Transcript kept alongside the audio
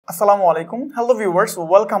Assalamu alaikum. Hello viewers,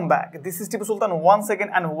 welcome back. This is Tipo Sultan once again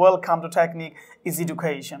and welcome to Technique is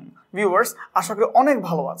Education. Viewers, আশা করি অনেক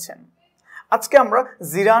ভালো আছেন। আজকে আমরা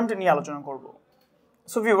জিরান্ড নিয়ে আলোচনা করব।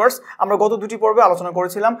 সো ভিউয়ার্স, আমরা গত দুটি পর্বে আলোচনা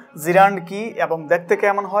করেছিলাম জিরান্ড কি এবং দেখতে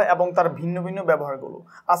কেমন হয় এবং তার ভিন্ন ভিন্ন ব্যবহারগুলো।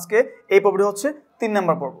 আজকে এই পর্বটি হচ্ছে 3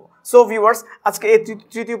 নম্বর পর্ব। সো ভিউয়ার্স, আজকে এই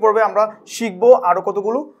তৃতীয় পর্বে আমরা শিখব আরো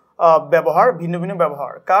কতগুলো ব্যবহার, ভিন্ন ভিন্ন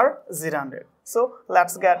ব্যবহার কার জিরান্ডের। So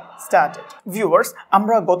let's get started. Viewers,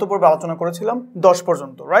 আমরা গত পর্বে আলোচনা করেছিলাম 10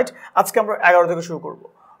 পর্যন্ত, রাইট? আজকে আমরা 11 থেকে শুরু করব।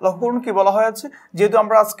 লক্ষ্য করুন কি বলা হয়েছে, যেহেতু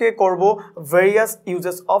আমরা আজকে করব ভেরিয়াস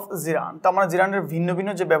ইউজেস অফ জিরান্ড, তার মানে জিরান্ডের ভিন্ন ভিন্ন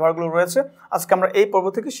যে ব্যবহারগুলো রয়েছে আজকে আমরা এই পর্ব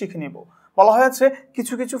থেকে শিখে নিব। বলা হয়েছে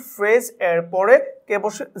কিছু কিছু ফ্রেজ এর পরে কে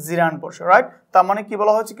বসে, জিরান্ড বসে, রাইট? তার মানে কি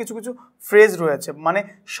বলা হয়েছে, কিছু কিছু ফ্রেজ রয়েছে মানে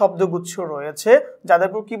শব্দগুচ্ছ রয়েছে যাদের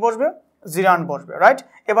উপর কি বসবে, জিরান্ড বসবে, রাইট?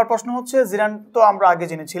 এবার প্রশ্ন হচ্ছে জিরান্ড তো আমরা আগে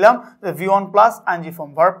জেনেছিলাম V1 plus ING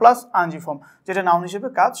form, verb plus ING form, যেটা নাউন হিসেবে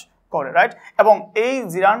কাজ করে, রাইট? এবং এই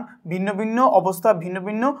জিরান্ড ভিন্ন ভিন্ন অবস্থা, ভিন্ন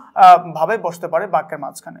ভিন্ন ভাবে বসতে পারে বাক্যের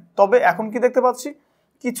মাঝখানে। তবে এখন কি দেখতে পাচ্ছি,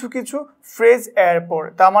 কিছু কিছু ফ্রেজ এর পর,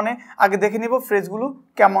 তার মানে আগে দেখে নিব ফ্রেজগুলো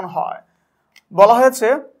কেমন হয়। বলা হয়েছে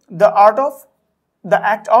the art of, the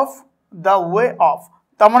act of, the way of.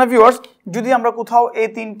 তার মানে ভিউয়ার্স, যদি আমরা কোথাও এই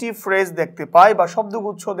তিনটি ফ্রেজ দেখতে পাই বা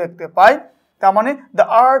শব্দগুচ্ছ দেখতে পাই, তার মানে the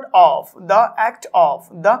art of, the act of,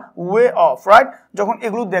 the way of, right? যখন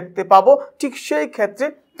এগুলো দেখতে পাবো ঠিক সেই ক্ষেত্রে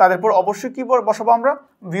তাদের পর অবশ্যই কি বসাবো আমরা,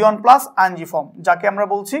 V1 প্লাস আইএনজি ফর্ম, যাকে আমরা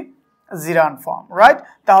বলছি জিরান্ড ফর্ম, রাইট?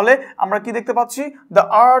 তাহলে আমরা কি দেখতে পাচ্ছি, দ্য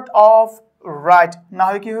আর্ট অফ রাইট না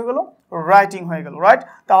হয়ে কি হয়ে গেল, রাইটিং হয়ে গেল, রাইট?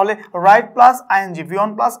 তাহলে right plus ING,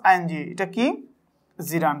 V1 plus ING, এটা কি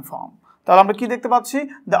জিরান্ড ফর্ম। তাহলে আমরা কি দেখতে পাচ্ছি,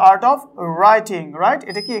 the art of writing, right?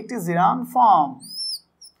 এটা কি একটি জিরান্ড ফর্ম।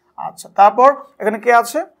 আচ্ছা, তারপর এখানে কে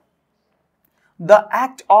আছে, the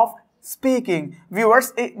act of speaking. Viewers,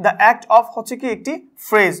 এই দ্য অ্যাক্ট অফ হচ্ছে কি একটি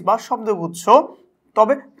ফ্রেজ বা শব্দগুচ্ছ,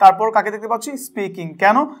 তবে তারপর কাকে দেখতে পাচ্ছি, স্পিকিং।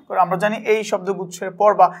 কেন? কারণ আমরা জানি এই শব্দগুচ্ছের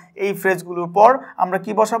পর বা এই ফ্রেজগুলোর পর আমরা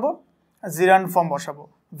কি বসাবো, জিরান্ড ফর্ম বসাবো,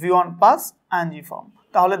 V1 প্লাস আইএনজি ফর্ম।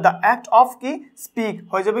 তাহলে দ্য অ্যাক্ট অফ কি, স্পিক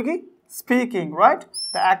হয়ে যাবে কি speaking, right?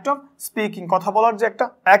 The act of speaking, কথা বলার যে একটা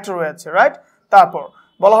অ্যাক্ট রয়েছে, রাইট? তারপর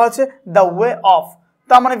বলা হয়েছে দ্য ওয়ে অফ,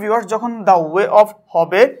 তার মানে ভিউয়ার্স যখন দ্য ওয়ে অফ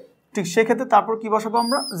হবে ঠিক সেক্ষেত্রে তারপর কি বসাবো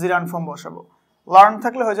আমরা, জিরান্ড ফর্ম বসাবো। লার্ন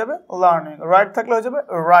থাকলে হয়ে যাবে লার্নিং, রাইট থাকলে হয়ে যাবে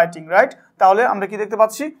রাইটিং, রাইট? তাহলে আমরা কি দেখতে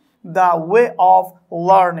পাচ্ছি, the way of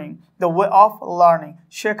learning, the way of learning,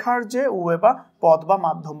 শেখার যে ওয়ে বা পথ বা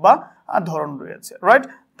মাধ্যম বা ধরন রয়েছে, রাইট?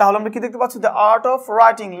 তাহলে আমরা কি দেখতে পাচ্ছি, দ্য আর্ট অফ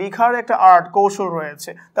রাইটিং, লেখার একটা আর্ট কৌশল রয়েছে।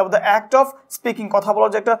 তারপর দ্য অ্যাক্ট অফ স্পিকিং, কথা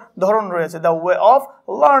বলার যে একটা ধরন রয়েছে। দ্য ওয়ে অফ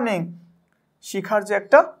লার্নিং, শেখার যে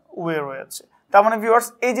একটা ওয়ে রয়েছে। তার মানে ভিউয়ার্স,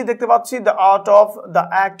 এই যে দেখতে পাচ্ছি the art of, the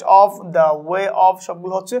act of, the way of,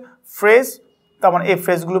 সবগুলো হচ্ছে ফ্রেজ। তার মানে এই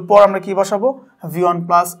ফ্রেজগুলোর পর আমরা কি বসাবো, V1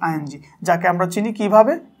 প্লাস আইএনজি, যাকে আমরা চিনি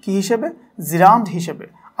কিভাবে, কি হিসেবে, জিরান্ড হিসেবে।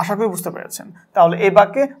 আশা করি বুঝতে পেরেছেন। তাহলে এই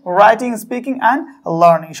বাক্যে রাইটিং, স্পিকিং অ্যান্ড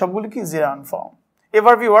লার্নিং সবগুলো কি জিরান্ড ফর্ম।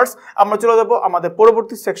 এবার ভিউয়ার্স, আমরা চলে যাবো আমাদের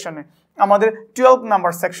পরবর্তী সেকশনে। আমাদের 12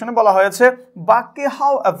 নাম্বার সেকশনে বলা হয়েছে বাক্যে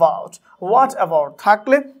হাউ অ্যাবাউট, হোয়াট অ্যাবাউট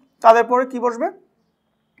থাকলে তাদের পরে কি বসবে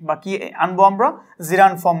বা কি আনবো আমরা,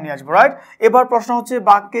 জিরান্ড ফর্ম নিয়ে আসবো, রাইট? এবার প্রশ্ন হচ্ছে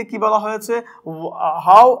বাক্যে কি বলা হয়েছে,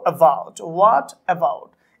 হাউ অ্যাবাউট, হোয়াট অ্যাবাউট,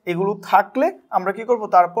 এগুলো থাকলে আমরা কি করব,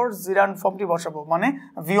 তারপর জিরান্ড ফর্মটি বসাবো, মানে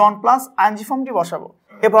V1 প্লাস আইএনজি ফর্মটি বসাবো।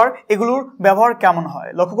 এবার এগুলোর ব্যবহার কেমন হয়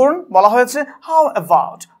লক্ষ্য করুন। বলা হয়েছে হাউ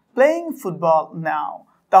অ্যাবাউট প্লেইং ফুটবল নাও।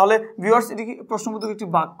 তাহলে ভিউয়ার্স, এটি কি প্রশ্নবোধক একটি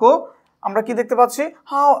বাক্য। আমরা কি দেখতে পাচ্ছি,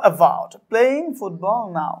 হাউ অ্যাবাউট প্লেইং ফুটবল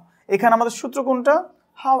নাও। এখানে আমাদের সূত্র কোনটা,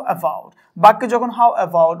 হাউ অ্যাবাউট। বাক্যে যখন হাউ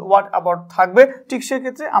অ্যাবাউট, হোয়াট অ্যাবাউট থাকবে ঠিক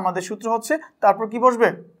সেক্ষেত্রে আমাদের সূত্র হচ্ছে তারপর কি বসবে,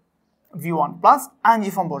 V1 প্লাস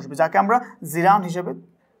আইএনজি ফর্ম বসবে, যাকে আমরা জিরান্ড হিসেবে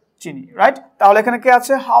চিনি, রাইট? তাহলে এখানে কে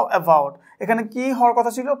আছে, হাউ অ্যাবাউট। এখানে কি হওয়ার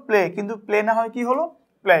কথা ছিল, প্লে, কিন্তু প্লে না হয় কি হলো,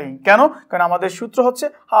 প্লেইং। কেন? কারণ আমাদের সূত্র হচ্ছে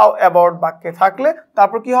হাউ অ্যাবাউট বাক্যে থাকলে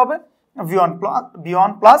তারপর কি হবে,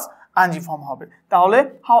 V1 প্লাস আইএনজি ফর্ম হবে। তাহলে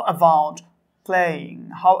how about playing,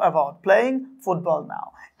 how about playing football নাও,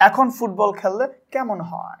 এখন ফুটবল খেললে কেমন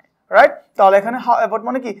হয়, রাইট? তাহলে এখানে হাউ অ্যাবাউট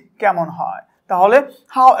মানে কি কেমন হয়। তাহলে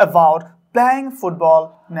হাউ অ্যাবাউট প্লেইং ফুটবল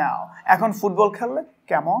নাও, এখন ফুটবল খেললে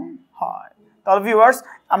কেমন হয়। তাহলে ভিউয়ার্স,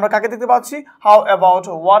 আমরা কাকে দেখতে পাচ্ছি, হাউ অ্যাবাউট,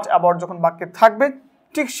 হোয়াট অ্যাবাউট যখন বাক্যে থাকবে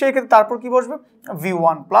ঠিক সেই ক্ষেত্রে তারপর কি বসবে,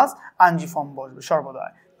 V1 প্লাস আইএনজি ফর্ম বসবে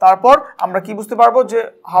সর্বদাই। তারপর আমরা কি বুঝতে পারবো যে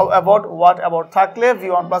হাউ অ্যাবাউট, হোয়াট অ্যাবাউট থাকলে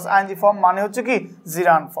V1 প্লাস আইএনজি ফর্ম মানে হচ্ছে কি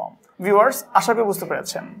জিরান্ড ফর্ম। ভিউয়ার্স, আশা করি বুঝতে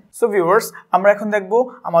পেরেছেন। সো ভিউয়ার্স, আমরা এখন দেখব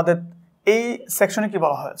আমাদের এই সেকশনে কি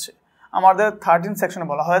বলা হয়েছে। আমাদের 13 সেকশনে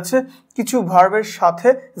বলা হয়েছে কিছু ভার্বের সাথে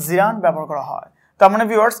জিরান্ড ব্যবহার করা হয়। তার মানে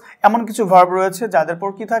ভিউয়ার্স, এমন কিছু ভার্ব রয়েছে যাদের পর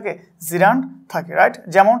কি থাকে, জিরান্ড থাকে, রাইট?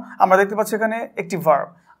 যেমন আমরা দেখতে পাচ্ছি এখানে একটি ভার্ব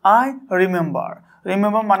আই রিমেম্বার।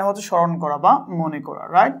 রিমেম্বার মানে হচ্ছে স্মরণ করা বা মনে করা,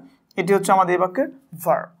 রাইট? এটি হচ্ছে আমাদের এই বাক্যের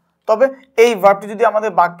ভার্ব। তবে এই ভার্বটি যদি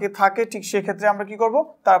আমাদের বাক্যে থাকে ঠিক সেক্ষেত্রে আমরা কি করব,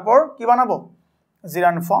 তারপর কি বানাবো,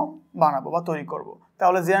 জিরান্ড ফর্ম বানাবো বা তৈরি করব।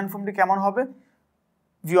 তাহলে জিরান্ড ফর্মটি কেমন হবে,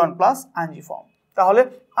 V1 প্লাস আইএনজি ফর্ম। তাহলে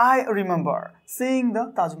I remember seeing the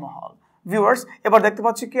Taj Mahal. Viewers, এবার দেখতে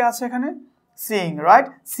পাচ্ছি কি আছে এখানে, seeing, right?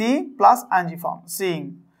 C plus ING form, seeing.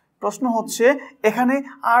 প্রশ্ন হচ্ছে এখানে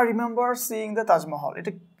I remember seeing the Taj Mahal,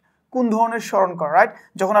 এটা কোন ধরনের স্মরণ করা, রাইট?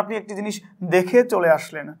 যখন আপনি একটি জিনিস দেখে চলে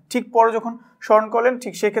আসলেন, ঠিক পরে যখন স্মরণ করলেন,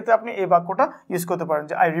 ঠিক সেক্ষেত্রে আপনি এই বাক্যটা ইউজ করতে পারেন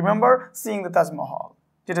যে I remember seeing the Taj Mahal,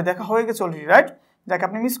 যেটা দেখা হয়ে গেছে অলরেডি, রাইট? যাকে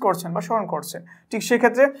আপনি মিস করছেন বা স্মরণ করছেন। ঠিক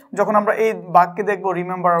সেক্ষেত্রে যখন আমরা এই বাক্যে দেখবো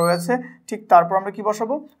রিমেম্বার রয়েছে, ঠিক তারপর আমরা কি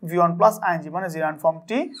বসাবো, V1 প্লাস আইএনজি মানে জিরান্ড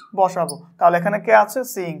ফর্মটি বসাবো। তাহলে এখানে কে আছে,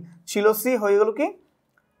 সিইং ছিল, সি হয়ে গেল কি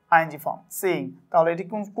আইএনজি ফর্ম, সিইং। তাহলে এটি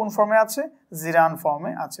কোন ফর্মে আছে, জিরান্ড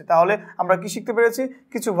ফর্মে আছে। তাহলে আমরা কি শিখতে পেরেছি,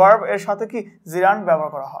 কিছু ভার্ব এর সাথে কি জিরান্ড ব্যবহার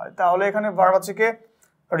করা হয়। তাহলে এখানে ভার্ব আছে কে,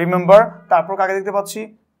 রিমেম্বার, তারপর কাকে দেখতে পাচ্ছি,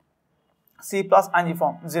 C plus ING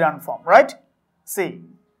form, জিরান্ড form, right? C.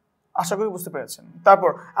 আশা করি বুঝতে পেরেছেন। তারপর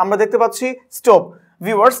আমরা দেখতে পাচ্ছি স্টপ।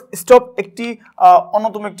 ভিউয়ার্স, স্টপ একটি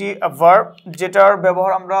অন্যতম একটি ভার্ব যেটার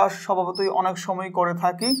ব্যবহার আমরা স্বভাবতই অনেক সময় করে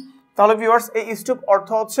থাকি। তাহলে ভিউয়ার্স, এই স্টপ অর্থ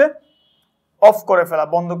হচ্ছে অফ করে ফেলা,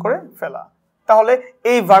 বন্ধ করে ফেলা। তাহলে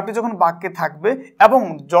এই ভার্বটি যখন বাক্যে থাকবে এবং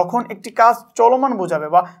যখন একটি কাজ চলমান বোঝাবে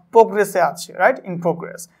বা প্রোগ্রেসে আছে, রাইট, ইন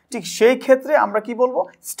প্রোগ্রেস, ঠিক সেই ক্ষেত্রে আমরা কি বলবো,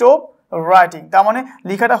 স্টপ রাইটিং। তার মানে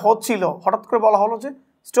লেখাটা হচ্ছিল, হঠাৎ করে বলা হলো যে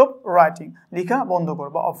স্টপ রাইটিং, লেখা বন্ধ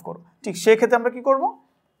করো বা অফ করো, ঠিক সেই ক্ষেত্রে আমরা কি করব,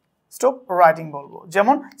 স্টপ রাইটিং বলবো।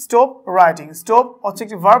 যেমন স্টপ রাইটিং, স্টপ হচ্ছে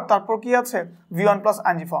একটি ভার্ব, তারপর কি আছে, V1 প্লাস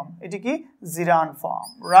আইএনজি ফর্ম, এটি কি জিরান্ড ফর্ম,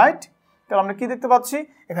 রাইট? তাহলে আমরা কি দেখতে পাচ্ছি,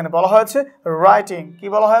 এখানে বলা হয়েছে রাইটিং, কি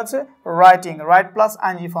বলা হয়েছে, writing, right plus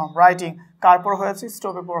ING form, writing, কার পর হয়েছে,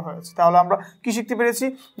 স্টপের পর হয়েছে। তাহলে আমরা কি শিখতে পেরেছি,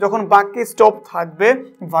 যখন বাক্যে স্টপ থাকবে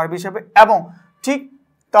ভার্ব হিসাবে এবং ঠিক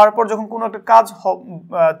তারপর যখন কোনো একটা কাজ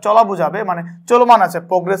চলা বোঝাবে, মানে চলমান আছে,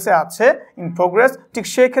 প্রোগ্রেসে আছে, ইন প্রোগ্রেস, ঠিক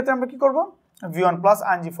সেই ক্ষেত্রে আমরা কি করব, V1 প্লাস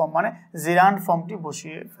আইএনজি ফর্ম মানে জিরান্ড ফর্মটি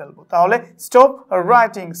বসিয়ে ফেলবো। তাহলে স্টপ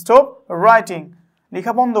রাইটিং, স্টপ রাইটিং,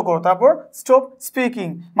 লেখা বন্ধ করো। তারপর স্টপ স্পিকিং,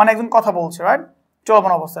 মানে একজন কথা বলছে, রাইট,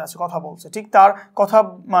 চলমান অবস্থায় আছে, কথা বলছে, ঠিক তার কথা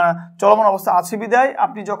চলমান অবস্থা আছে বিদায়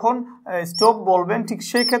আপনি যখন স্টপ বলবেন, ঠিক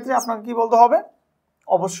সেই ক্ষেত্রে আপনাকে কি বলতে হবে,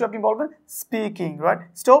 অবশ্যই আপনি বলবেন স্পিকিং, রাইট?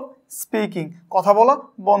 স্টপ স্পিকিং, কথা বলা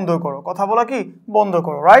বন্ধ করো, কথা বলা কি বন্ধ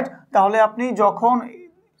করো, রাইট? তাহলে আপনি যখন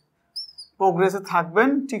প্রোগ্রেসে থাকবেন,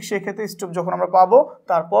 ঠিক সেই ক্ষেত্রে স্টপ যখন আমরা পাবো,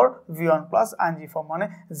 তারপর V1 প্লাস আইএনজি ফর্ম মানে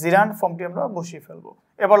জিরান্ড ফর্মটি আমরা বসিয়ে ফেলবো।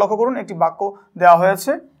 এবার লক্ষ্য করুন, একটি বাক্য দেওয়া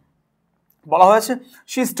হয়েছে, বলা হয়েছে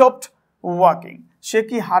শি স্টপড ওয়াকিং, সে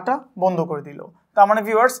কি হাঁটা বন্ধ করে দিল। তার মানে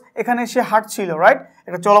ভিউয়ার্স, এখানে সে হাঁটছিল, রাইট,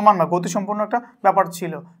 একটা চলমান বা গতিসম্পন্ন একটা ব্যাপার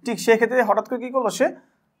ছিল, ঠিক সেক্ষেত্রে হঠাৎ করে কি করলো, সে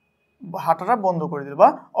হাঁটাটা বন্ধ করে দিল বা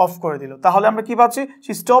অফ করে দিল। তাহলে আমরা কি পাচ্ছি,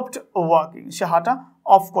 শি স্টপড ওয়াকিং, সে হাঁটা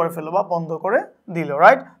অফ করে ফেললো বা বন্ধ করে দিল,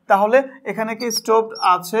 রাইট? তাহলে এখানে কি স্টপ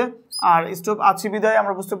আছে, আর স্টপ আছে বিদায়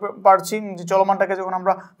আমরা বুঝতে পারছি যে চলমানটাকে যখন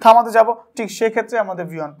আমরা থামাতে যাব, ঠিক সেক্ষেত্রে আমাদের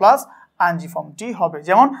V1 প্লাস আইএনজি ফর্মটি হবে।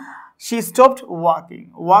 যেমন she stopped walking,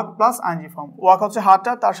 walk plus ING form, walk হচ্ছে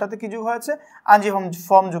হাঁটা, তার সাথে কি যুক্ত হয়েছে, আইএনজি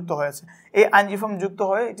ফর্ম যুক্ত হয়েছে, এই আইএনজি ফর্ম যুক্ত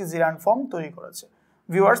হয়ে এটি জিরান্ড ফর্ম তৈরি করেছে।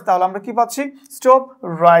 ভিউয়ার্স, তাহলে আমরা কি পাচ্ছি, stop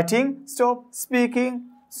writing, stop speaking,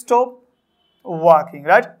 stop walking,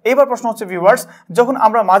 right? এইবার প্রশ্ন হচ্ছে ভিউয়ার্স, যখন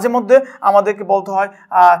আমরা মাঝে মধ্যে আমাদেরকে বলতে হয়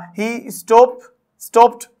he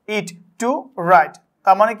stopped it two right,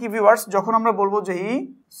 তার মানে কি ভিউয়ার্স, যখন আমরা বলবো যে হি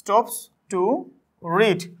স্টপস টু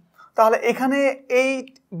রিড, তাহলে এখানে এই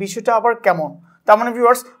বিষয়টা আবার কেমন? তার মানে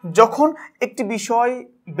ভিউয়ার্স, যখন একটি বিষয়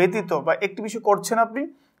ব্যতীত বা একটি বিষয় করছেন আপনি,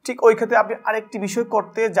 ঠিক ওই ক্ষেত্রে আপনি আরেকটি বিষয়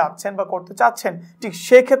করতে যাচ্ছেন বা করতে চাচ্ছেন, ঠিক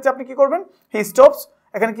সেই ক্ষেত্রে আপনি কি করবেন, হি স্টপস,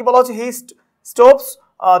 এখানে কি বলা হচ্ছে, হি স্টপস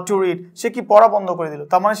টু রিড, সে কি পড়া বন্ধ করে দিল।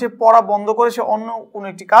 তার মানে সে পড়া বন্ধ করে সে অন্য কোনো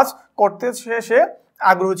একটি কাজ করতে সে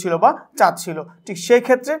আগ্রহী ছিল বা চাচ্ছিল, ঠিক সেই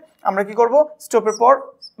ক্ষেত্রে আমরা কি করব, স্টপের পর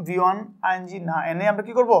V1 আইএনজি না এনে আমরা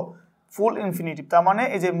কি করব, ফুল ইনফিনিটিভ, তার মানে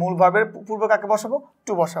এই যে মূল ভার্বের পূর্বে কাকে বসাবো,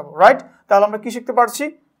 টু বসাবো, রাইট? তাহলে আমরা কি শিখতে পারছি,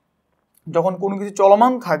 যখন কোনো কিছু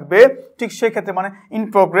চলমান থাকবে, ঠিক সেই ক্ষেত্রে মানে ইন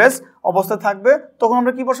প্রোগ্রেস অবস্থায় থাকবে, তখন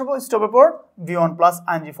আমরা কি বসাবো, স্টপের পর V1 প্লাস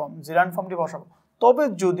আইএনজি ফর্ম, জিরান্ড ফর্মটি বসাবো। তবে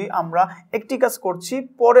যদি আমরা একটি কাজ করছি,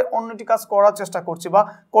 পরে অন্যটি কাজ করার চেষ্টা করছি বা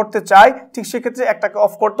করতে চাই, ঠিক সেক্ষেত্রে একটাকে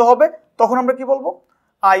অফ করতে হবে, তখন আমরা কি বলবো,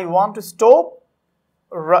 I want to stop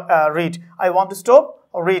read, I want to stop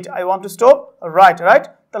read, I want to stop right, right?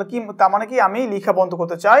 তাহলে কি, তার মানে কি আমি লেখা বন্ধ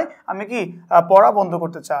করতে চাই, আমি কি পড়া বন্ধ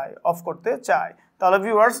করতে চাই, অফ করতে চাই। তাহলে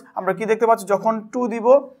ভিউয়ার্স, আমরা কি দেখতে পাচ্ছি, যখন টু দিব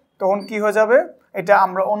তখন কি হয়ে যাবে, এটা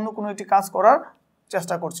আমরা অন্য কোনো একটি কাজ করার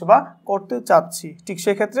চেষ্টা করছি বা করতে চাচ্ছি, ঠিক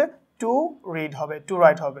সেক্ষেত্রে টু রিড হবে, টু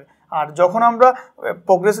রাইট হবে। আর যখন আমরা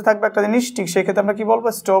প্রোগ্রেসে থাকবে একটা জিনিস, ঠিক সেই ক্ষেত্রে আমরা কি বলবো?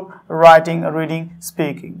 Stop writing, reading,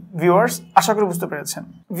 speaking. Viewers, আশা করি বুঝতে পেরেছেন।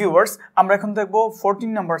 ভিউয়ার্স, আমরা এখন দেখবো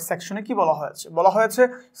 14 নাম্বার সেকশনে কি বলা হয়েছে। বলা হয়েছে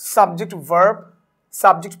subject verb,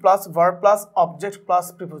 subject plus verb plus object plus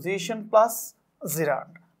preposition plus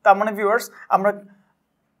জিরান্ড। তার মানে ভিউয়ার্স, আমরা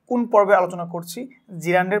কোন পর্বে আলোচনা করছি?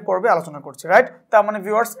 জিরান্ডের পর্বে আলোচনা করছি, রাইট? তার মানে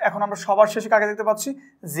ভিউয়ার্স, এখন আমরা সবার শেষে কাকে দেখতে পাচ্ছি?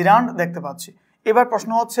 জিরান্ড দেখতে পাচ্ছি। এবার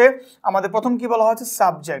প্রশ্ন হচ্ছে, আমাদের প্রথম কি বলা হয়েছে?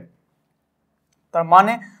 সাবজেক্ট। তার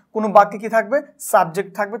মানে কোনো বাক্যে কি থাকবে?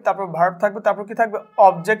 সাবজেক্ট থাকবে, তারপর ভার্ব থাকবে, তারপর কি থাকবে?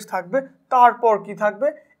 অবজেক্ট থাকবে, তারপর কি থাকবে?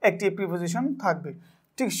 একটি প্রিপোজিশন থাকবে।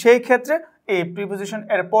 ঠিক সেই ক্ষেত্রে এই প্রিপোজিশন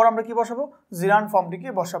এর পর আমরা কি বসাবো? জিরান্ড ফর্মটিকে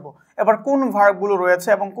বসাবো। এবার কোন ভার্বগুলো রয়েছে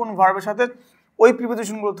এবং কোন ভার্বের সাথে ওই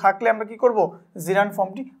প্রিপোজিশনগুলো থাকলে আমরা কি করব? জিরান্ড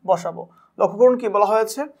ফর্মটি বসাবো। লক্ষ্য করুন কি বলা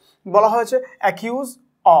হয়েছে। বলা হয়েছে accused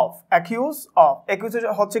of. Accused of, accused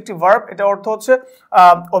হচ্ছে একটি ভার্ব, এটা অর্থ হচ্ছে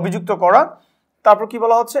অভিযুক্ত করা। তারপর কি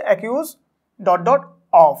বলা হচ্ছে? অ্যাকিউজ ডট ডট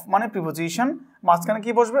অফ, মানে প্রিপোজিশন, মাঝখানে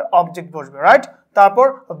কি বসবে? অবজেক্ট বসবে, রাইট? তারপর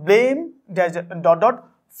ব্লেম ডট ডট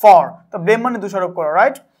ফর, তো ব্লেম মানে দোষারোপ করা,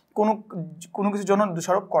 রাইট? কোনো কিছুর জন্য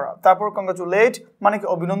দোষারোপ করা। তারপর কংগ্রাচুলেট মানে কি?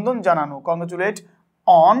 অভিনন্দন জানানো, কংগ্রাচুলেট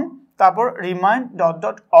অন। তারপর remind dot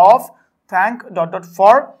dot of, thank dot dot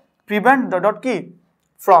for, prevent dot dot কি?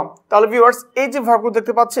 ফ্রম। তাহলে ভিউয়ার্স, এই যে ভার্বগুলো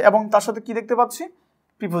দেখতে পাচ্ছি এবং তার সাথে কি দেখতে পাচ্ছি?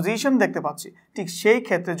 প্রিপোজিশন দেখতে পাচ্ছি। ঠিক সেই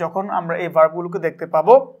ক্ষেত্রে যখন আমরা এই ভার্বগুলোকে দেখতে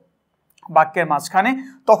পাবো বাক্যের মাঝখানে,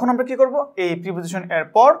 তখন আমরা কি করব? এই প্রিপোজিশন এর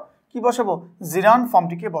পর কি বসাবো? জিরান্ড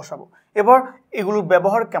ফর্মটিকে বসাবো। এবার এগুলোর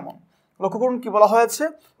ব্যবহার কেমন লক্ষ্য করুন। কি বলা হয়েছে?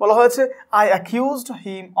 বলা হয়েছে I accused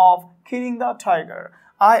him of killing the tiger.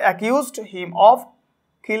 I accused him of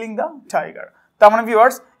killing the tiger. তার মানে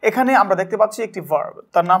ভিউয়ার্স, এখানে আমরা দেখতে পাচ্ছি একটি ভার্ব,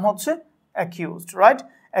 তার নাম হচ্ছে accused, right?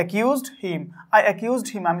 Accused him, I accused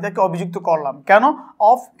হিম, আমি তাকে অভিযুক্ত করলাম, কেন?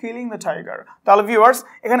 Of killing the tiger. তাহলে ভিউয়ার্স,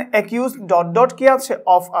 এখানে অ্যাকিউজড ডট ডট কি আছে?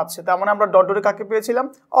 অফ আছে। তার মানে আমরা ডট ডটে কাকে পেয়েছিলাম?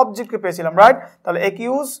 অবজেক্টকে পেয়েছিলাম, রাইট? তাহলে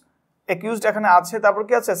অ্যাকিউজড এখানে আছে, তারপর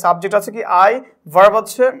কি আছে? সাবজেক্ট আছে কি? আই, ভার্ব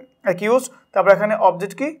আছে অ্যাকিউজড, তারপর এখানে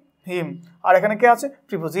অবজেক্ট কি? হিম, আর এখানে কি আছে?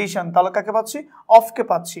 প্রিপোজিশন। তাহলে কাকে পাচ্ছি? অফকে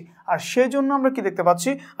পাচ্ছি। আর সেই জন্য আমরা কি দেখতে পাচ্ছি?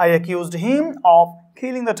 I accused him of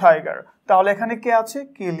killing the tiger. তাহলে এখানে কে আছে?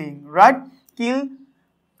 Killing, right? কিল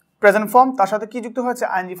প্রেজেন্ট ফর্ম, তার সাথে কি যুক্ত হয়েছে?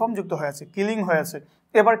 আইএনজি ফর্ম যুক্ত হয়েছে, কিলিং হয়েছে।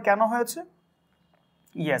 এবার কেন হয়েছে?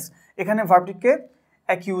 ইয়েস, এখানে ভার্বটিকে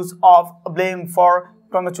accused of, blame for,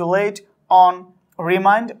 congratulate on,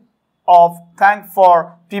 remind of, thank for,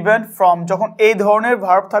 prevent from, যখন এই ধরনের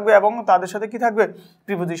ভার্ব থাকবে এবং তাদের সাথে কি থাকবে?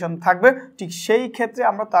 প্রিপোজিশন থাকবে, ঠিক সেই ক্ষেত্রে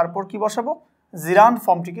আমরা তারপর কি বসাবো? জিরান্ড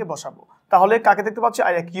ফর্মটিকে বসাবো। তাহলে কাকে দেখতে পাচ্ছি?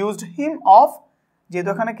 আই অ্যাকিউজড হিম অফ, যেহেতু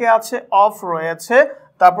এখানে কে আছে? অফ রয়েছে,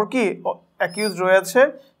 তারপর কি? অ্যাকিউজ রয়েছে,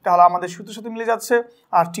 তাহলে আমাদের সূত্রের সাথে মিলে যাচ্ছে।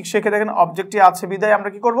 আর ঠিক সেক্ষেত্রে এখানে অবজেক্টটি আছে বিদায় আমরা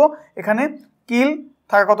কি করব? এখানে কিল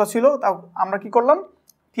থাকার কথা ছিল, তা আমরা কি করলাম?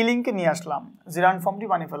 কিলিংকে নিয়ে আসলাম, জিরান্ড ফর্মটি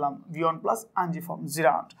বানিয়ে ফেললাম, V1 প্লাস আইএনজি ফর্ম,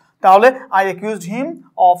 জিরান্ড। তাহলে I accused him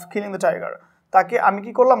of killing the tiger, তাকে আমি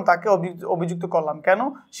কি করলাম? তাকে অভিযুক্ত করলাম, কেন?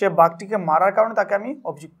 সে বাঘটিকে মারার কারণে তাকে আমি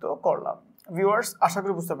অভিযুক্ত করলাম। ভিউয়ার্স, আশা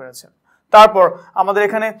করি বুঝতে পেরেছেন। তারপর আমাদের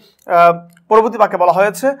এখানে পরবর্তী বাক্যে বলা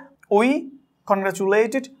হয়েছে we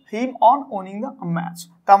কনগ্রাচুলেটেড him on winning the match.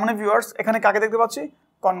 তার মানে ভিউয়ার্স, এখানে কাকে দেখতে পাচ্ছি?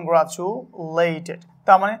 কনগ্রাচুলেটেড।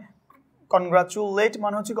 তার মানে কনগ্রাচুলেট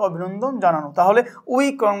মানে হচ্ছে অভিনন্দন জানানো। তাহলে উই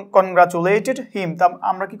কনগ্রাচুলেটেড হিম, তা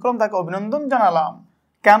আমরা কি করলাম? তাকে অভিনন্দন জানালাম,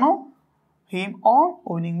 কেন? Him on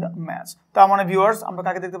winning the match. তার মানে ভিউয়ার্স, আমরা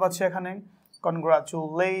কাকে দেখতে পাচ্ছি এখানে?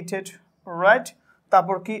 কনগ্রাচুলেটেড, রাইট?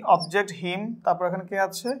 তারপর কি? অবজেক্ট হিম, তারপর এখানে কি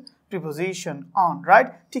আছে? Preposition on, right?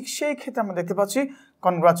 ঠিক সেই ক্ষেত্রে আমরা দেখতে পাচ্ছি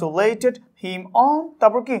কনগ্রাচুলেটেড হিম অন,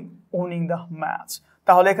 তারপর কি? Winning the match.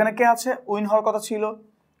 তাহলে এখানে কে আছে? উইন হওয়ার কথা ছিল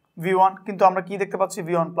V1, কিন্তু আমরা কি দেখতে পাচ্ছি?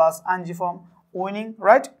 V1 plus ING form, winning,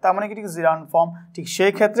 right? তার মানে কি? ঠিক জিরান্ড ফর্ম। ঠিক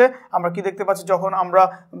সেই ক্ষেত্রে আমরা কি দেখতে পাচ্ছি? যখন আমরা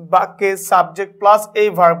বাক্যে সাবজেক্ট প্লাস এই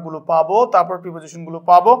ভার্বগুলো পাবো, তারপর প্রিপোজিশনগুলো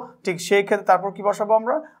পাবো, ঠিক সেই ক্ষেত্রে তারপর কি বসাবো?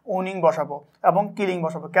 আমরা উইনিং বসাবো এবং কিলিং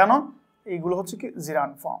বসাবো, কেন? এইগুলো হচ্ছে কি?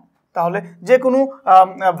 জিরান্ড ফর্ম। তাহলে যে কোনো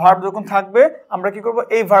ভার্ব যখন থাকবে আমরা কি করব?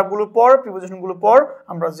 এই ভার্বগুলোর পর, প্রিপোজিশনগুলোর পর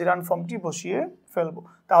আমরা জিরান্ড ফর্মটি বসিয়ে ফেলবো।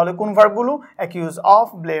 তাহলে কোন ভার্বগুলো? Accused of,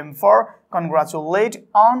 blame for, congratulate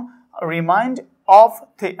on, remind of,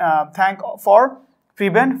 thank for,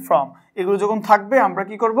 prevent from, এগুলো যখন থাকবে আমরা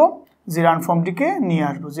কি করব? জিরান্ড ফর্মটিকে নিয়ে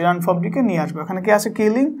আসবো, জিরান্ড ফর্মটিকে নিয়ে আসবো। এখানে কি আছে?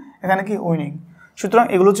 কিলিং, এখানে কি? উইনিং। সুতরাং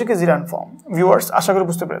এগুলো হচ্ছে কি? জিরান্ড ফর্ম। ভিউয়ার্স, আশা করি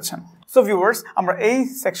বুঝতে পেরেছেন। সো ভিউয়ার্স, আমরা এই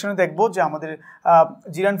সেকশনে দেখবো যে আমাদের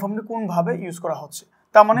জিরান্ড ফর্মটি কোনভাবে ইউজ করা হচ্ছে।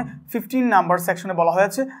 তার মানে 15 নাম্বার সেকশনে বলা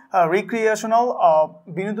হয়েছে রিক্রিয়েশনাল,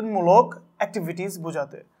 বিনোদনমূলক অ্যাক্টিভিটিস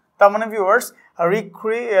বোঝাতে। তার মানে ভিউয়ার্স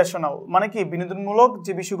রিক্রিয়েশনাল মানে কি বিনোদনমূলক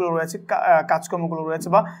যে বিষয়গুলো রয়েছে কাজকর্মগুলো রয়েছে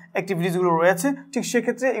বা অ্যাক্টিভিটিসগুলো রয়েছে ঠিক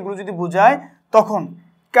সেক্ষেত্রে এগুলো যদি বোঝায় তখন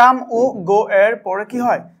কাম ও গো এর পরে কি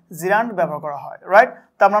হয় জিরান্ড ব্যবহার করা হয় রাইট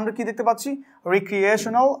তার মানে আমরা কি দেখতে পাচ্ছি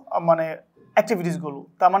রিক্রিয়েশনাল মানে অ্যাক্টিভিটিসগুলো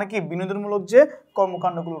তার মানে কি বিনোদনমূলক যে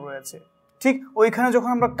কর্মকাণ্ডগুলো রয়েছে ঠিক ওইখানে যখন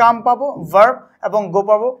আমরা কাম পাবো ভার্ব এবং গো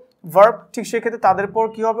পাবো ভার্ব ঠিক সেক্ষেত্রে তাদের পর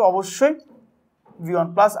কি হবে অবশ্যই V1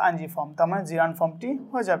 প্লাস আইএনজি ফর্ম তার মানে জিরান্ড ফর্মটি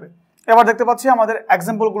হয়ে যাবে এবার দেখতে পাচ্ছি আমাদের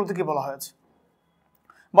এক্সাম্পলগুলোতে কি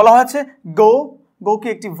বলা হয়েছে গো গো কি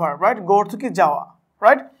একটি ভার্ব রাইট গো অর্থ কি যাওয়া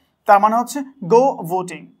রাইট তার মানে হচ্ছে গো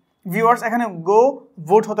ভোটিং ভিউয়ার্স এখানে গো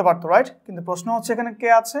ভোট হতে পারতো রাইট কিন্তু প্রশ্ন হচ্ছে এখানে কে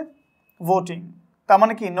আছে ভোটিং তার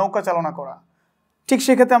মানে কি নৌকা চালনা করা ঠিক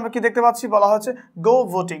সেক্ষেত্রে আমরা কি দেখতে পাচ্ছি বলা হচ্ছে গো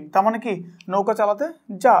ভোটিং তার মানে কি নৌকা চালাতে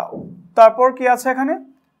যাও তারপর কি আছে এখানে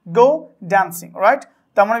গো ড্যান্সিং রাইট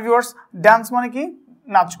তার মানে ভিউয়ার্স ডান্স মানে কি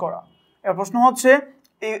নাচ করা এর প্রশ্ন হচ্ছে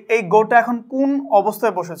এই গোটা এখন কোন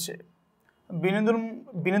অবস্থায় বসেছে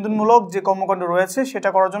বিনোদনমূলক যে কর্মকাণ্ড রয়েছে সেটা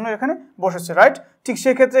করার জন্য এখানে বসেছে রাইট ঠিক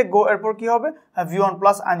সেক্ষেত্রে গো এরপর কি হবে V1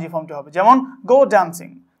 প্লাস আইএনজি ফর্মটি হবে যেমন গো ড্যান্সিং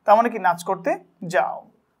তার মানে কি নাচ করতে যাও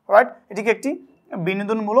রাইট এটিকে একটি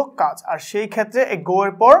বিনোদনমূলক কাজ আর সেই ক্ষেত্রে এই গো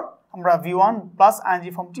এর পর আমরা V1 প্লাস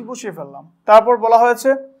আইএনজি ফর্মটি বসিয়ে ফেললাম তারপর বলা হয়েছে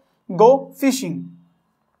গো ফিশিং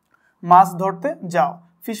মাছ ধরতে যাও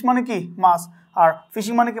ফিশ মানে কি মাছ আর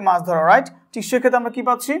ফিশিং মানে কি মাছ ধরা রাইট ঠিক সেক্ষেত্রে আমরা কি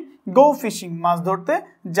পাচ্ছি গো ফিশিং মাছ ধরতে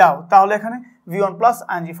যাও তাহলে এখানে V1 প্লাস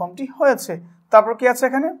আইএনজি ফর্মটি হয়েছে তারপর কি আছে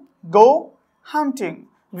এখানে গো হান্টিং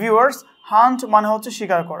ভিউয়ার্স হান্ট মানে হচ্ছে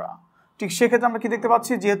শিকার করা ঠিক সেক্ষেত্রে আমরা কি দেখতে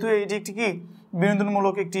পাচ্ছি যেহেতু এটি একটি কি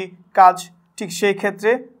বিনোদনমূলক একটি কাজ ঠিক সেই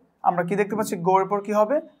ক্ষেত্রে আমরা কি দেখতে পাচ্ছি গো এর পর কি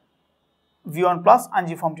হবে V1 প্লাস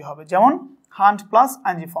আইএনজি ফর্মটি হবে যেমন হান্ট প্লাস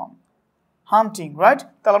আইএনজি ফর্ম হান্টিং রাইট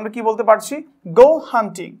তাহলে আমরা কি বলতে পারছি গো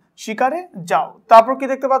হান্টিং শিকারে যাও তারপর কি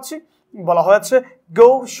দেখতে পাচ্ছি বলা হয়েছে গো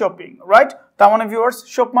শপিং রাইট তার মানে ভিউয়ার্স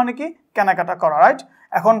শপ মানে কি কেনাকাটা করা রাইট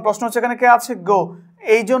এখন প্রশ্ন হচ্ছে এখানে কে আছে গো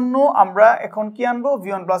এই জন্য আমরা এখন কি আনবো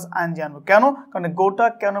V1 প্লাস আইএনজি আনবো কেন কারণ গোটা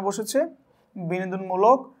কেন বসেছে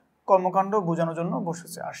বিনোদনমূলক কর্মকাণ্ড বোঝানোর জন্য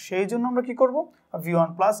বসেছে আর সেই জন্য আমরা কি করব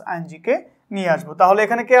V1 প্লাস আইএনজি কে নিয়ে আসবো তাহলে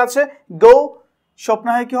এখানে কে আছে গো স্বপ্ন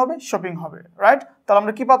হয় কি হবে শপিং হবে রাইট তাহলে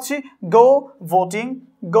আমরা কি পাচ্ছি গো ভোটিং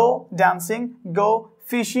গো ড্যান্সিং গো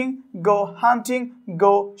ফিশিং গো হান্টিং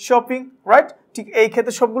গো শপিং রাইট ঠিক এই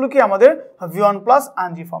ক্ষেত্রে সবগুলো কি আমাদের V1 প্লাস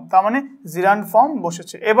আইএনজি ফর্ম তার মানে জিরান্ড ফর্ম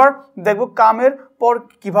বসেছে এবার দেখব কামের পর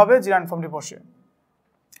কিভাবে জিরান্ড ফর্মটি বসে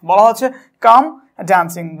বলা হচ্ছে কাম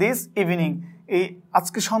ড্যান্সিং দিস ইভিনিং এই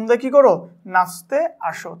আজকে সন্ধ্যায় কি করো নাচতে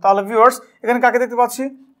আসো তাহলে ভিউয়ার্স এখানে কাকে দেখতে পাচ্ছি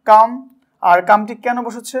কাম আর কামটি কেন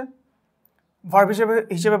বসেছে ভার্ব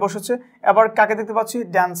হিসেবে বসেছে এবার কাকে দেখতে পাচ্ছি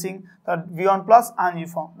ড্যান্সিং তার V1 plus ING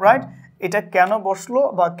form right এটা কেন বসলো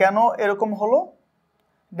বা কেন এরকম হলো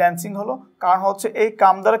ড্যান্সিং হলো কারণ হচ্ছে এই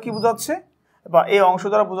কাম দ্বারা কি বোঝাচ্ছে বা এই অংশ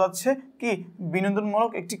দ্বারা বোঝাচ্ছে কি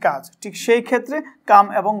বিনোদনমূলক একটি কাজ ঠিক সেই ক্ষেত্রে কাম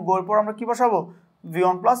এবং গোর পর আমরা কি বসাবো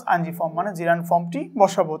V1 প্লাস আইএনজি ফর্ম মানে জিরান্ড ফর্মটি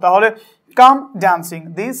বসাবো তাহলে কাম ড্যান্সিং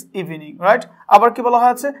দিস ইভিনিং রাইট আবার কি বলা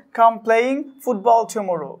হয়েছে কাম প্লেয়িং ফুটবল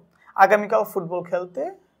টুমরো আগামীকাল ফুটবল খেলতে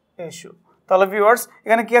এসো তাহলে ভিউয়ার্স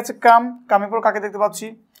এখানে কি আছে কাম কামের পর কাকে দেখতে পাচ্ছি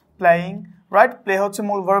প্লেয়িং রাইট প্লে হচ্ছে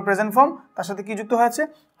মূল ভার্ব প্রেজেন্ট ফর্ম তার সাথে কি যুক্ত হয়েছে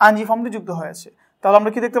আইএনজি ফর্মটি যুক্ত হয়েছে তাহলে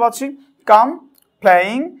আমরা কি দেখতে পাচ্ছি কাম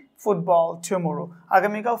প্লেয়িং ফুটবল টুমরো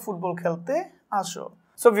আগামীকাল ফুটবল খেলতে আসো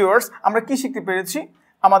সো ভিউয়ার্স আমরা কি শিখতে পেরেছি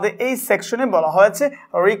আমাদের এই সেকশনে বলা হয়েছে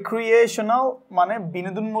রিক্রিয়েশনাল মানে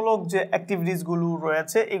বিনোদনমূলক যে অ্যাক্টিভিটিসগুলো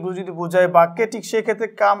রয়েছে এগুলো যদি বোঝায় বাক্যে ঠিক সেই ক্ষেত্রে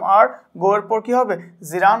কাম আর গো এর পর কি হবে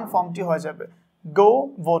জিরান্ড ফর্মটি হয়ে যাবে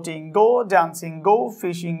go voting go dancing go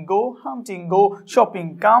fishing go hunting go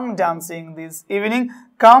shopping come dancing this evening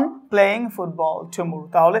come playing football tomorrow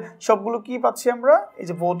তাহলে সবগুলো কি পাচ্ছি আমরা এই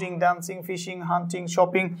যে voting dancing fishing hunting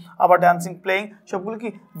shopping আবার dancing playing সবগুলো কি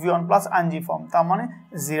V1 প্লাস আইএনজি ফর্ম তার মানে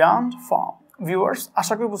জিরান্ড ফর্ম ভিউয়ার্স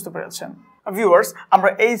আশা করি বুঝতে পেরেছেন ভিউয়ার্স আমরা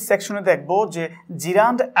এই সেকশনে দেখব যে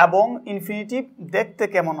জিরান্ড এবং ইনফিনিটিভ দেখতে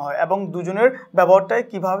কেমন হয় এবং দুজনের ব্যবহারটাই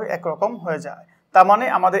কিভাবে একরকম হয়ে যায় তার মানে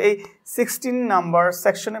আমাদের এই 16 নাম্বার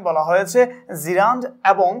সেকশনে বলা হয়েছে জিরান্ড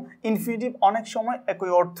এবং ইনফিনিটিভ অনেক সময়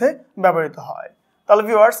একই অর্থে ব্যবহৃত হয় তাহলে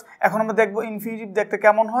ভিউয়ার্স এখন আমরা দেখব ইনফিনিটিভ দেখতে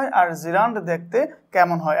কেমন হয় আর জিরান্ড দেখতে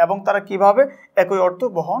কেমন হয় এবং তারা কিভাবে একই অর্থ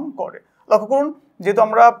বহন করে লক্ষ্য করুন যেহেতু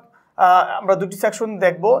আমরা দুটি সেকশন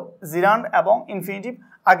দেখব জিরান্ড এবং ইনফিনিটিভ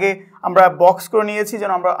আগে আমরা বক্স করে নিয়েছি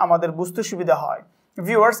যেন আমাদের বুঝতে সুবিধা হয়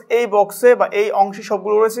ভিউয়ার্স এই বক্সে বা এই অংশে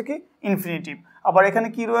সবগুলো রয়েছে কি ইনফিনিটিভ আবার এখানে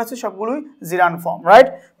কি রয়েছে সবগুলোই জিরান্ড ফর্ম রাইট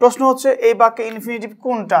প্রশ্ন হচ্ছে এই বাক্যে ইনফিনিটিভ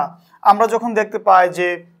কোনটা আমরা যখন দেখতে পাই যে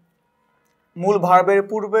মূল ভার্বের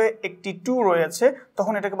পূর্বে একটি টু রয়েছে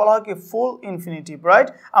তখন এটাকে বলা হয় কি ফুল ইনফিনিটিভ, রাইট?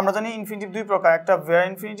 আমরা জানি ইনফিনিটিভ দুই প্রকার, একটা ভেরি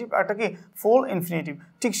ইনফিনিটিভ আর একটা কি ফুল ইনফিনিটিভ।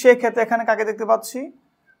 ঠিক সেই ক্ষেত্রে এখানে কাকে দেখতে পাচ্ছি?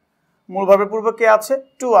 মূল ভার্বের পূর্বে কে আছে?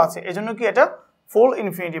 টু আছে, এজন্য কি এটা ফুল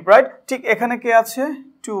ইনফিনিটিভ, রাইট? ঠিক এখানে কে আছে?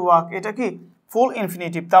 টু ওয়াক, এটা কি ফুল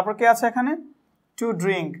ইনফিনিটিভ। তারপর কে আছে এখানে? টু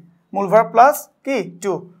ড্রিঙ্ক, মূল ভার্ব প্লাস কি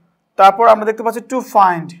টু। তারপর আমরা দেখতে পাচ্ছি টু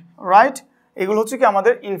ফাইন্ড, রাইট? এগুলো হচ্ছে কি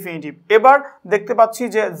আমাদের ইনফিনিটিভ। এবার দেখতে পাচ্ছি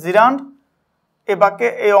যে জিরান্ড এ বাক্যে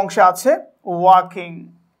এই অংশে আছে ওয়াকিং,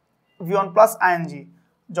 V1 প্লাস আইএনজি।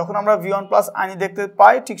 যখন আমরা V1 প্লাস আইএনজি দেখতে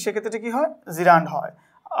পাই ঠিক সেক্ষেত্রে কি হয়? জিরান্ড হয়।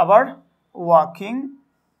 আবার ওয়াকিং,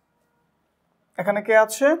 এখানে কে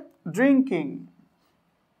আছে? ড্রিঙ্কিং,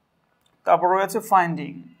 তারপর রয়েছে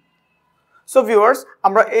ফাইন্ডিং। সো ভিউয়ার্স,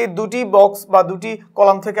 আমরা এই দুটি বক্স বা দুটি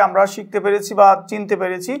কলাম থেকে আমরা শিখতে পেরেছি বা চিনতে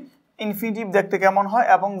পেরেছি ইনফিনিটিভ দেখতে কেমন হয়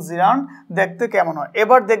এবং জিরান্ড দেখতে কেমন হয়।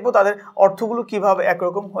 এবার দেখব তাদের অর্থগুলো কিভাবে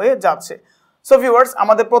একরকম হয়ে যাচ্ছে। সো ভিউয়ার্স,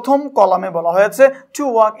 আমাদের প্রথম কলামে বলা হয়েছে to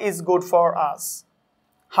walk is good for us,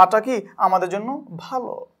 হাঁটা কি আমাদের জন্য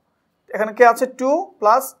ভালো। এখানে কে আছে? Two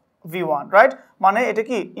plus V1, right? মানে এটা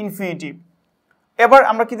কি ইনফিনিটিভ। এবার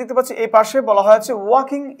আমরা কি দেখতে পাচ্ছি? এই পাশে বলা হয়েছে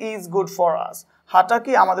walking is good for us, হাঁটা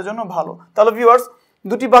কি আমাদের জন্য ভালো। তাহলে ভিউয়ার্স,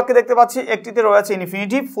 দুটি বাক্যে দেখতে পাচ্ছি একটিতে রয়েছে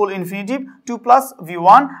infinitive full infinitive to plus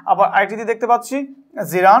V1, আবার আরেকটিতে দেখতে পাচ্ছি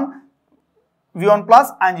জিরান V1 plus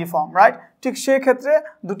ING form, right? ঠিক সেই ক্ষেত্রে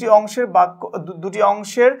দুটি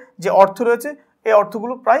অংশের যে অর্থ রয়েছে এই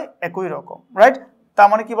অর্থগুলো প্রায় একই রকম, রাইট? তার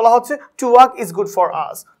মানে কি বলা হচ্ছে? To walk is good for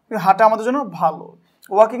us, হাঁটা আমাদের জন্য ভালো।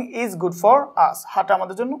 Walking is good for us, হাঁটা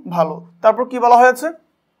আমাদের জন্য ভালো। তারপর কি বলা হয়েছে?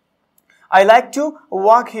 I like to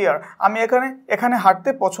walk here, আমি এখানে হাঁটতে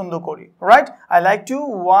পছন্দ করি, right? I like to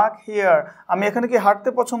walk here, আমি এখানে কি হাঁটতে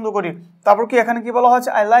পছন্দ করি। তারপর কি এখানে কি বলা হয়েছে?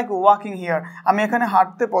 আই লাইক ওয়াকিং হিয়ার, আমি এখানে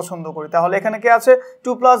হাঁটতে পছন্দ করি। তাহলে এখানে কি আছে?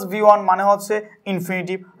 টু প্লাস V1 মানে হচ্ছে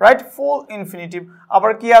ইনফিনিটিভ, রাইট? ফুল ইনফিনিটিভ।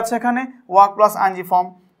 আবার কি আছে এখানে? Walk plus ING form,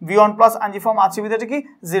 V1 plus ING form আছে বিধায় কি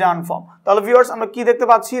জিরান্ড ফর্ম। তাহলে ভিউয়ার্স, আমরা কি দেখতে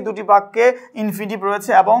পাচ্ছি? দুটি বাক্যে ইনফিনিটিভ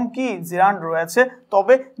রয়েছে এবং কি জিরান্ড রয়েছে,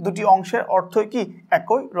 তবে দুটি অংশের অর্থ কি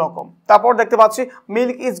একই রকম। তারপর দেখতে পাচ্ছি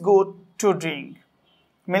milk is good to drink,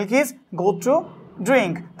 milk is good to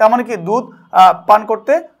drink, তার মানে কি দুধ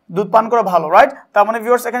পান করা ভালো, রাইট? তার মানে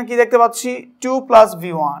ভিউয়ার্স, এখানে কি দেখতে পাচ্ছি? Two plus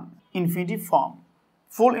V1 infinitive form,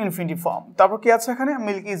 ফুল ইনফিনিটিভ ফর্ম। তারপর কি আছে এখানে?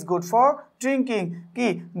 Milk is good for drinking, কি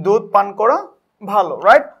দুধ পান করা ভালো,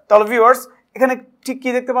 রাইট? তাহলে ভিউয়ার্স, এখানে ঠিক কি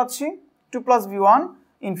দেখতে পাচ্ছি? টু প্লাস V1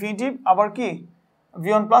 ইনফিনিটিভ, আবার কি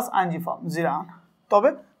V1 প্লাস আইএনজি ফর্ম জিরান, তবে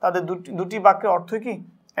তাদের দুটি বাক্যের অর্থ কি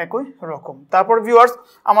একই রকম। তারপর ভিউয়ার্স,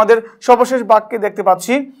 আমাদের সর্বশেষ বাক্যে দেখতে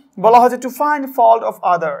পাচ্ছি বলা হয়েছে to find fault of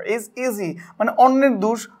other is easy, মানে অন্যের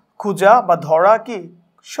দোষ খোঁজা বা ধরা কি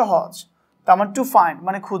সহজ। তার মানে টু ফাইন্ড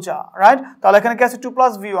মানে খোঁজা, রাইট? তাহলে এখানে কি আছে? টু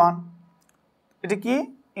প্লাস V1, এটা কি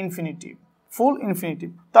ইনফিনিটিভ, ফুল ইনফিনিটিভ।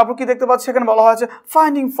 তারপর কি দেখতে পাচ্ছি? এখানে বলা হয়েছে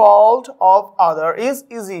finding fault of other is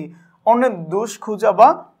easy, অন্যের দোষ খোঁজা বা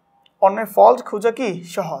অন্যের ফল্ট খোঁজা কি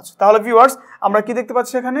সহজ। তাহলে ভিউয়ার্স, আমরা কি দেখতে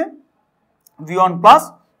পাচ্ছি এখানে? V1 প্লাস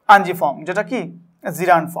আইএনজি ফর্ম, যেটা কি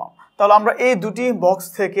জিরান্ড ফর্ম। তাহলে আমরা এই দুটি বক্স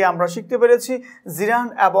থেকে আমরা শিখতে পেরেছি জিরান্ড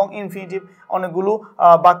এবং ইনফিনিটিভ, অনেকগুলো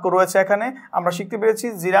বাক্য রয়েছে এখানে, আমরা শিখতে পেরেছি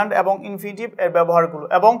জিরান্ড এবং ইনফিনিটিভ এর ব্যবহারগুলো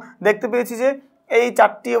এবং দেখতে পেয়েছি যে এই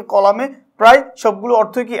চারটি কলামে প্রায় সবগুলো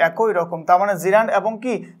অর্থ কি একই রকম। তার মানে জিরান্ড এবং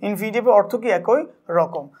কি ইনফিনিটিভের অর্থ কি একই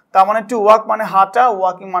রকম। তার মানে টু ওয়াক মানে হাঁটা,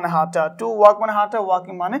 ওয়াকিং মানে হাঁটা, টু ওয়াক মানে হাঁটা,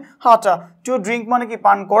 ওয়াকিং মানে হাঁটা। টু ড্রিঙ্ক মানে কি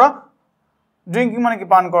পান করা, ড্রিঙ্কিং মানে কি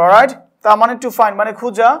পান করা, রাইট? তার মানে টু ফাইন্ড মানে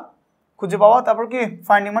খুঁজে পাওয়া, তারপর কি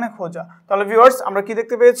ফাইন্ডিং মানে খোঁজা। তাহলে ভিউয়ার্স, আমরা কি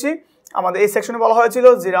দেখতে পেয়েছি? আমাদের এই সেকশনে বলা হয়েছিল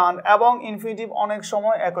জিরান্ড এবং ইনফিনিটিভ অনেক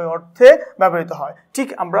সময় একই অর্থে ব্যবহৃত হয়। ঠিক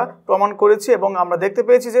আমরা প্রমাণ করেছি এবং আমরা দেখতে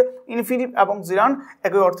পেয়েছি যে ইনফিনিটিভ এবং জিরান্ড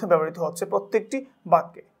একই অর্থে ব্যবহৃত হচ্ছে প্রত্যেকটি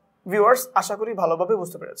বাক্যে। ভিউয়ার্স, আশা করি ভালোভাবে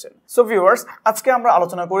বুঝতে পেরেছেন। সো ভিউয়ার্স, আজকে আমরা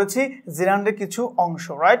আলোচনা করেছি জিরান্ডের কিছু অংশ,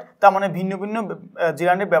 রাইট? তার মানে ভিন্ন ভিন্ন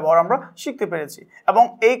জিরান্ডের ব্যবহার আমরা শিখতে পেরেছি এবং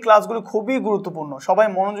এই ক্লাসগুলো খুবই গুরুত্বপূর্ণ, সবাই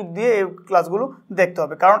মনোযোগ দিয়ে এই ক্লাসগুলো দেখতে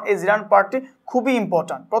হবে, কারণ এই জিরান্ড পার্টটি খুবই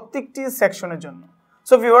ইম্পর্ট্যান্ট প্রত্যেকটি সেকশনের জন্য।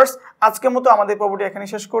 সো ভিউয়ার্স, আজকের মতো আমাদের পর্বটি এখানে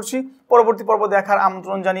শেষ করছি। পরবর্তী পর্ব দেখার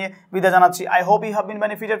আমন্ত্রণ জানিয়ে বিদায় জানাচ্ছি। I hope you have been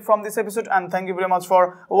benefited from this episode and thank you very much for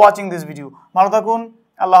watching this video. ভালো থাকুন,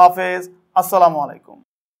 আল্লাহ হাফেজ, আসসালামু আলাইকুম।